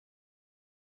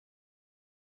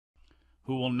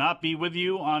who will not be with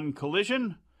you on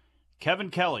Collision?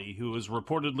 Kevin Kelly, who has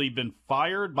reportedly been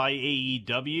fired by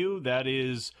AEW. That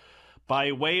is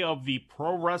by way of the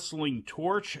Pro Wrestling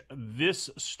Torch. This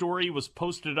story was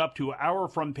posted up to our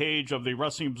front page of the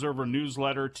Wrestling Observer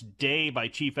newsletter today by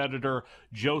Chief Editor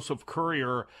Joseph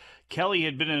Courier. Kelly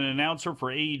had been an announcer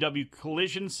for AEW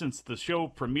Collision since the show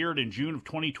premiered in June of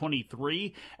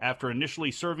 2023. After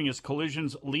initially serving as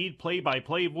Collision's lead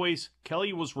play-by-play voice,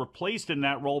 Kelly was replaced in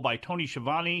that role by Tony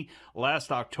Schiavone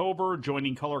last October,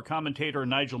 joining color commentator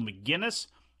Nigel McGuinness.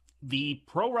 The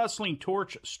Pro Wrestling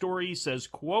Torch story says,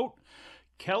 quote,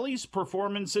 Kelly's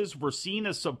performances were seen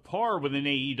as subpar within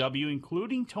AEW,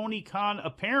 including Tony Khan,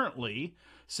 apparently,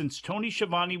 since Tony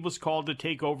Schiavone was called to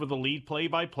take over the lead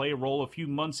play-by-play role a few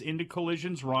months into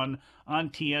Collision's run on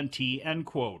TNT, end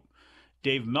quote.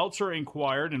 Dave Meltzer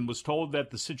inquired and was told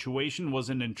that the situation was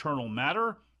an internal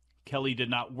matter. Kelly did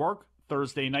not work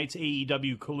Thursday night's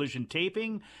AEW Collision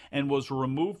taping and was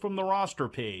removed from the roster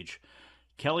page.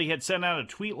 Kelly had sent out a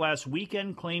tweet last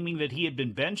weekend claiming that he had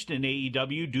been benched in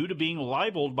AEW due to being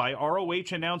libeled by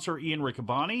ROH announcer Ian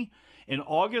Riccaboni. In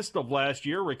August of last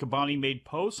year, Riccaboni made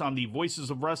posts on the Voices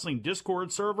of Wrestling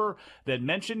Discord server that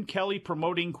mentioned Kelly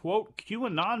promoting, quote,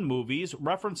 QAnon movies,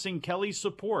 referencing Kelly's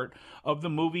support of the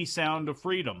movie Sound of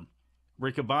Freedom.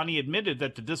 Riccaboni admitted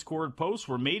that the Discord posts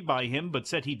were made by him, but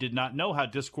said he did not know how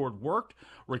Discord worked.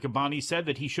 Riccaboni said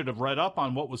that he should have read up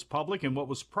on what was public and what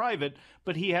was private,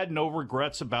 but he had no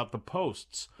regrets about the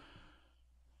posts.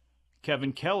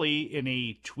 Kevin Kelly, in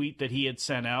a tweet that he had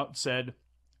sent out, said,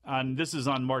 this is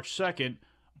on March 2nd,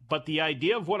 but the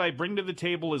idea of what I bring to the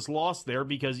table is lost there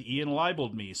because Ian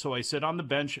libeled me, so I sit on the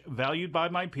bench, valued by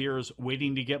my peers,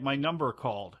 waiting to get my number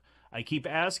called. I keep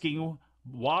asking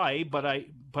why, but I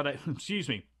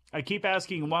keep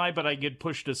asking why, but I get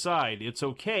pushed aside. It's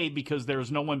okay because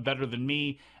there's no one better than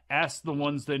me. Ask the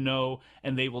ones that know,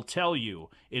 and they will tell you.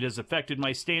 It has affected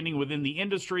my standing within the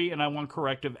industry, and I want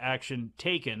corrective action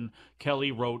taken,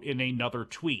 Kelly wrote in another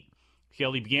tweet.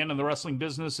 Kelly began in the wrestling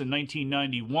business in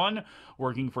 1991,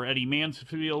 working for Eddie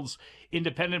Mansfield's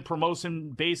independent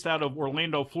promotion based out of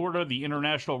Orlando, Florida, the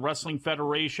International Wrestling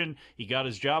Federation. He got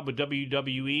his job with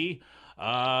WWE.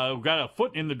 Got a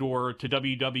foot in the door to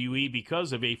WWE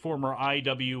because of a former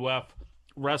IWF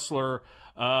wrestler.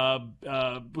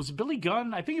 Was it Billy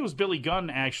Gunn? I think it was Billy Gunn,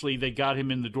 actually, that got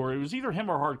him in the door. It was either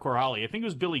him or Hardcore Holly. I think it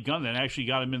was Billy Gunn that actually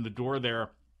got him in the door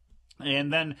there.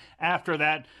 And then after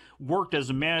that, worked as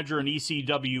a manager in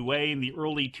ECWA in the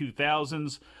early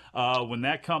 2000s when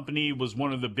that company was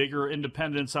one of the bigger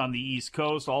independents on the East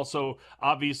Coast. Also,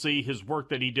 obviously, his work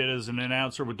that he did as an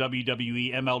announcer with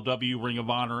WWE, MLW, Ring of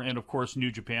Honor, and, of course,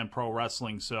 New Japan Pro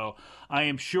Wrestling. So I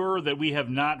am sure that we have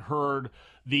not heard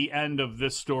the end of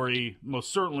this story.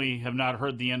 Most certainly have not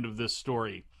heard the end of this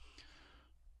story.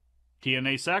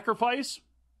 TNA Sacrifice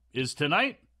is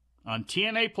tonight on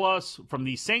TNA Plus from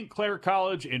the St. Clair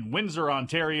College in Windsor,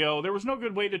 Ontario. There was no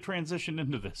good way to transition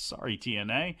into this. Sorry,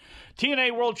 TNA.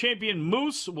 TNA World Champion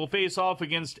Moose will face off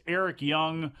against Eric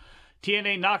Young.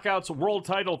 TNA Knockouts World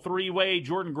Title 3-Way,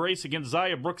 Jordan Grace against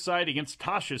Zaya Brookside against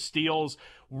Tasha Steeles.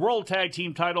 World Tag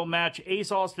Team Title match,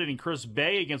 Ace Austin and Chris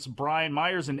Bay against Brian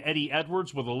Myers and Eddie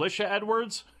Edwards with Alicia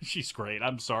Edwards. She's great.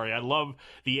 I'm sorry. I love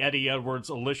the Eddie Edwards,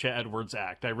 Alicia Edwards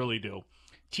act. I really do.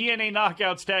 TNA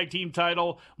Knockouts Tag Team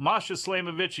Title, Masha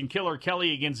Slamovich and Killer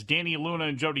Kelly against Danny Luna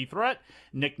and Jody Threat.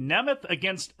 Nick Nemeth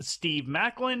against Steve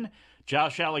Macklin.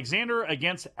 Josh Alexander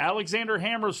against Alexander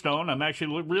Hammerstone. I'm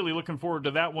actually really looking forward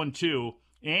to that one, too.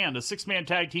 And a six-man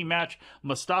tag team match,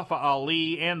 Mustafa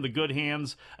Ali and the Good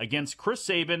Hands against Chris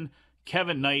Sabin,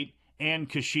 Kevin Knight, and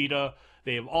Kushida.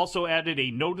 They have also added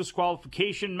a no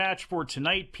disqualification match for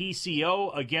tonight,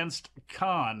 PCO against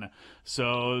Khan.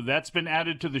 So that's been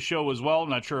added to the show as well.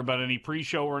 Not sure about any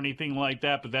pre-show or anything like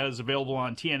that, but that is available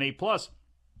on TNA Plus.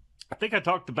 I think I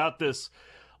talked about this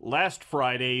last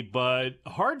Friday, but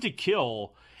Hard to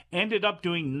Kill ended up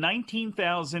doing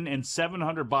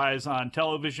 19,700 buys on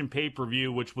television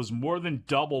pay-per-view, which was more than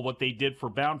double what they did for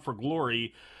Bound for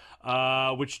Glory,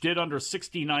 which did under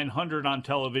 6,900 on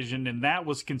television, and that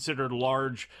was considered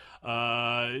large.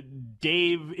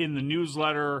 Dave in the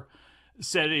newsletter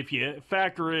said if you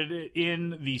factor it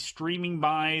in the streaming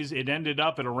buys, it ended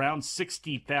up at around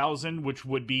 60,000, which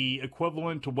would be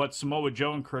equivalent to what Samoa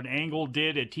Joe and Kurt Angle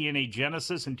did at TNA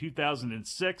Genesis in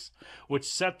 2006,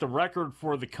 which set the record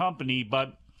for the company.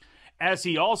 But as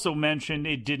he also mentioned,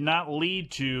 it did not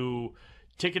lead to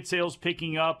ticket sales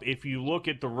picking up. If you look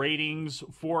at the ratings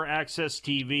for Access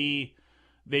TV,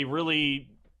 they really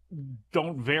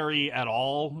don't vary at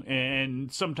all,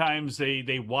 and sometimes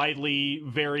they widely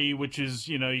vary, which is,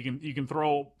 you can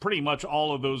throw pretty much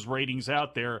all of those ratings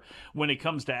out there when it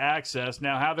comes to access.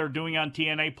 Now, how they're doing on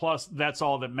TNA Plus, that's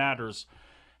all that matters.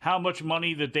 How much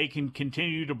money that they can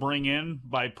continue to bring in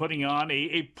by putting on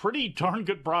a pretty darn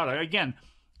good product. Again,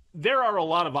 there are a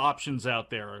lot of options out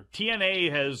there.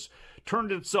 TNA has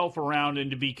turned itself around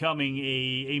into becoming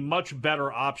a much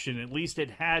better option. At least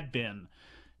it had been.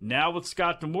 Now with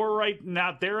Scott D'Amore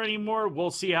not there anymore,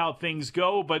 we'll see how things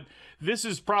go. But this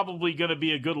is probably going to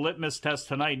be a good litmus test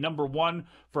tonight. Number one,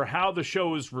 for how the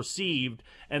show is received,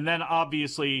 and then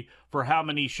obviously for how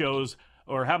many shows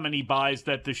or how many buys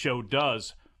that the show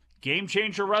does. Game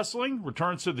Changer Wrestling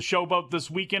returns to the Showboat this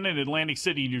weekend in Atlantic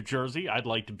City, New Jersey. I'd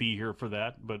like to be here for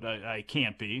that, but I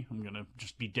can't be. I'm going to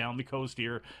just be down the coast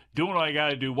here, doing what I got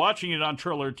to do, watching it on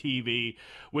Triller TV,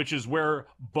 which is where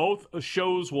both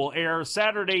shows will air.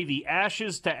 Saturday, the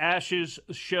Ashes to Ashes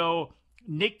show.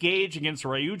 Nick Gage against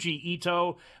Ryuji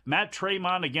Ito, Matt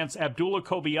Tremont against Abdullah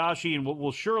Kobayashi, and what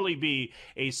will surely be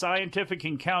a scientific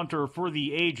encounter for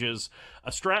the ages.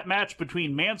 A strap match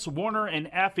between Mance Warner and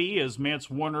Effie as Mance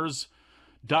Warner's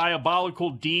diabolical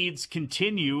deeds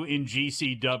continue in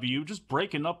GCW, just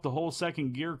breaking up the whole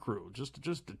second gear crew. Just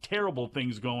terrible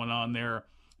things going on there.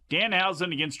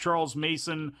 Danhausen against Charles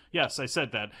Mason. Yes, I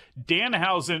said that.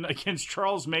 Danhausen against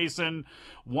Charles Mason.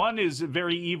 One is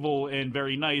very evil and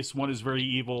very nice. One is very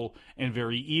evil and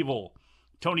very evil.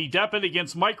 Tony Deppen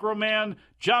against Microman.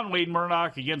 John Wayne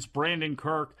Murdoch against Brandon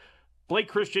Kirk. Blake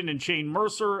Christian and Shane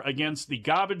Mercer against the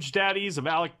Garbage Daddies of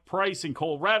Alec Price and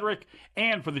Cole Radrick.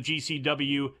 And for the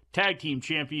GCW Tag Team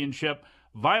Championship,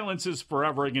 Violence is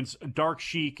Forever against Dark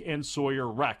Sheik and Sawyer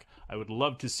Wreck. I would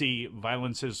love to see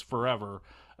Violence is Forever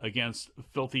against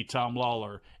Filthy Tom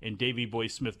Lawler and Davey Boy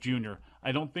Smith Jr.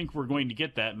 I don't think we're going to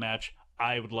get that match.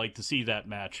 I would like to see that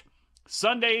match.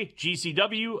 Sunday,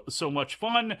 GCW, so much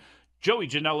fun. Joey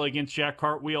Janela against Jack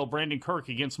Cartwheel, Brandon Kirk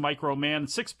against Micro Man,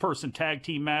 6-person tag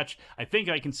team match. I think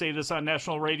I can say this on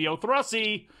national radio.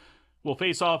 Thrussie will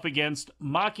face off against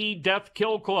Maki Death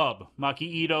Kill Club. Maki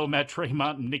Ito, Matt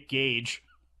Tremont, and Nick Gage.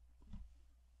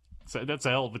 So that's a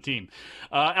hell of a team.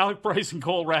 Alec Price and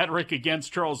Cole Radrick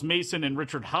against Charles Mason and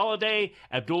Richard Holiday.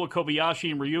 Abdullah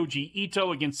Kobayashi and Ryuji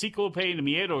Ito against Cyclope and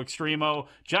Miedo Extremo.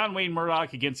 John Wayne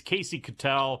Murdoch against Casey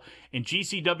Cattell. And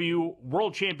GCW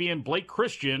World Champion Blake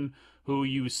Christian, who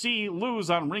you see lose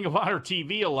on Ring of Honor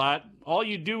TV a lot. All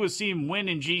you do is see him win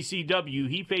in GCW.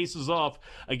 He faces off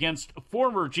against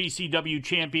former GCW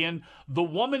champion, the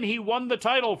woman he won the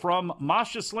title from,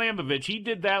 Masha Slamovich. He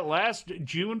did that last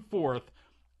June 4th.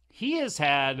 He has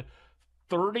had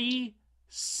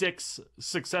 36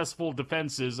 successful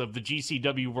defenses of the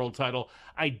GCW World title.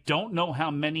 I don't know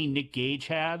how many Nick Gage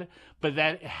had, but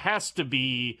that has to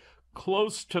be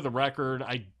close to the record.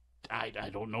 I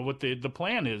don't know what the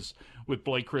plan is with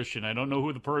Blake Christian. I don't know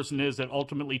who the person is that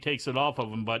ultimately takes it off of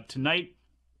him, but tonight,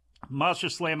 Masha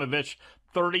Slamovich,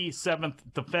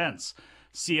 37th defense.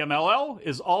 CMLL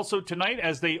is also tonight,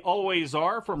 as they always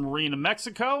are, from Arena,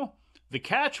 Mexico. The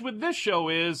catch with this show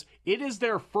is it is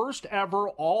their first ever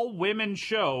all-women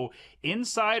show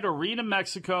inside Arena,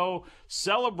 Mexico,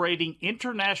 celebrating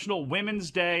International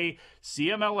Women's Day.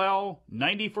 CMLL,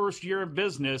 91st year of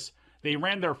business. They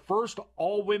ran their first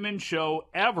all-women show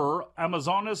ever,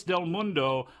 Amazonas del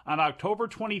Mundo, on October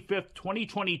 25th,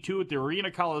 2022 at the Arena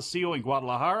Coliseo in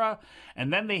Guadalajara.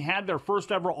 And then they had their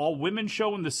first ever all-women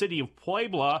show in the city of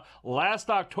Puebla last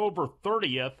October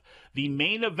 30th. The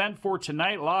main event for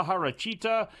tonight, La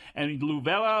Jarachita and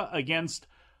Luvela against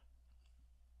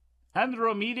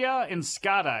Andromedia and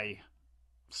Scotty.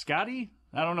 Scotty?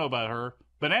 I don't know about her.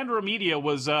 But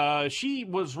Andromedia she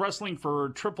was wrestling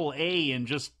for AAA and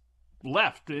just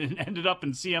left and ended up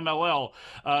in CMLL.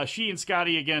 She and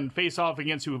Scotty again face off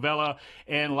against Uvela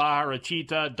and La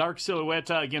Jarachita. Dark Silhouette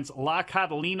against La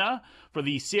Catalina for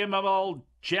the CMLL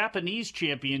Japanese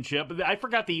Championship. I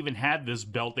forgot they even had this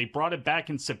belt. They brought it back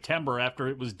in September after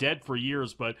it was dead for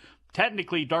years, but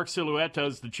technically Dark Silhouette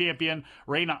is the champion.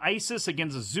 Reina Isis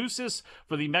against Zeusis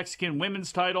for the Mexican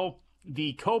women's title.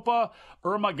 The Copa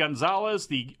Irma Gonzalez.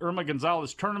 The Irma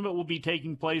Gonzalez tournament will be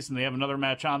taking place, and they have another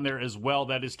match on there as well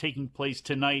that is taking place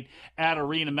tonight at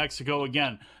Arena Mexico.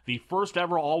 Again, the first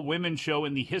ever all-women show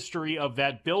in the history of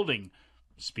that building.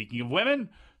 Speaking of women,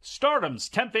 Stardom's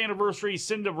 10th anniversary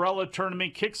Cinderella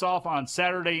tournament kicks off on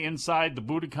Saturday inside the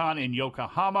Budokan in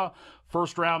Yokohama.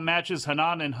 First round matches,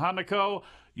 Hanan and Hanako,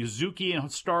 Yuzuki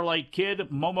and Starlight Kid,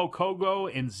 Momo Kogo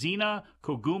and Xena,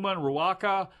 Koguma and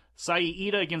Ruaka, Sai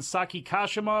Ida against Saki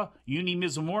Kashima, Yuni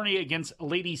Mizumori against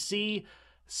Lady C,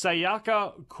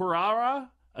 Sayaka Kurara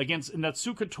against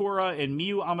Natsuko Tora and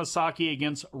Miyu Amasaki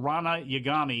against Rana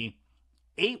Yagami.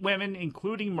 8 women,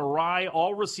 including Mirai,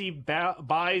 all received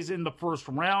buys in the first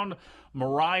round.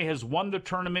 Mirai has won the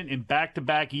tournament in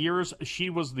back-to-back years. She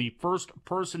was the first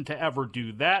person to ever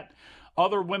do that.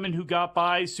 Other women who got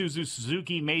buys: Suzu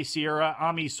Suzuki, Mei Sierra,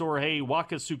 Ami Sorhei,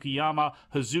 Waka Tsukiyama,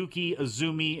 Hazuki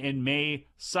Azumi, and Mei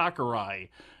Sakurai.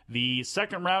 The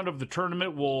second round of the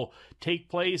tournament will take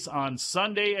place on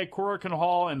Sunday at Korakuen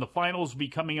Hall, and the finals will be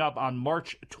coming up on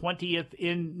March 20th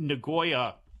in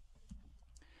Nagoya.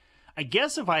 I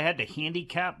guess if I had to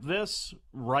handicap this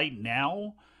right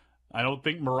now, I don't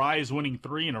think Mirai is winning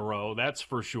 3 in a row, that's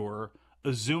for sure.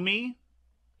 Azumi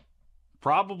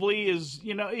probably is,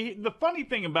 the funny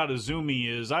thing about Azumi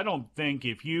is I don't think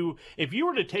if you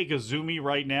were to take Azumi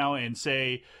right now and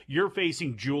say you're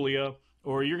facing Julia,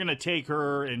 or you're going to take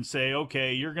her and say,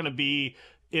 okay, you're going to be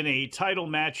in a title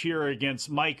match here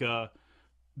against Micah,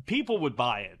 people would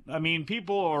buy it. I mean,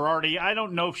 people are already, I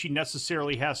don't know if she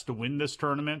necessarily has to win this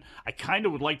tournament. I kind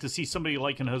of would like to see somebody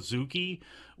like an Hazuki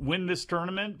win this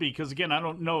tournament, because again, I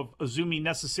don't know if Azumi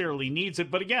necessarily needs it.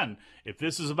 But again, if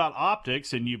this is about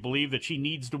optics and you believe that she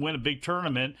needs to win a big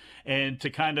tournament and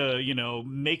to kind of,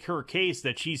 make her case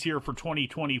that she's here for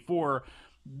 2024,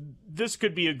 this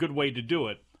could be a good way to do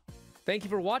it. Thank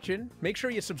you for watching. Make sure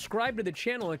you subscribe to the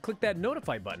channel and click that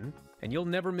notify button, and you'll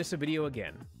never miss a video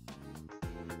again.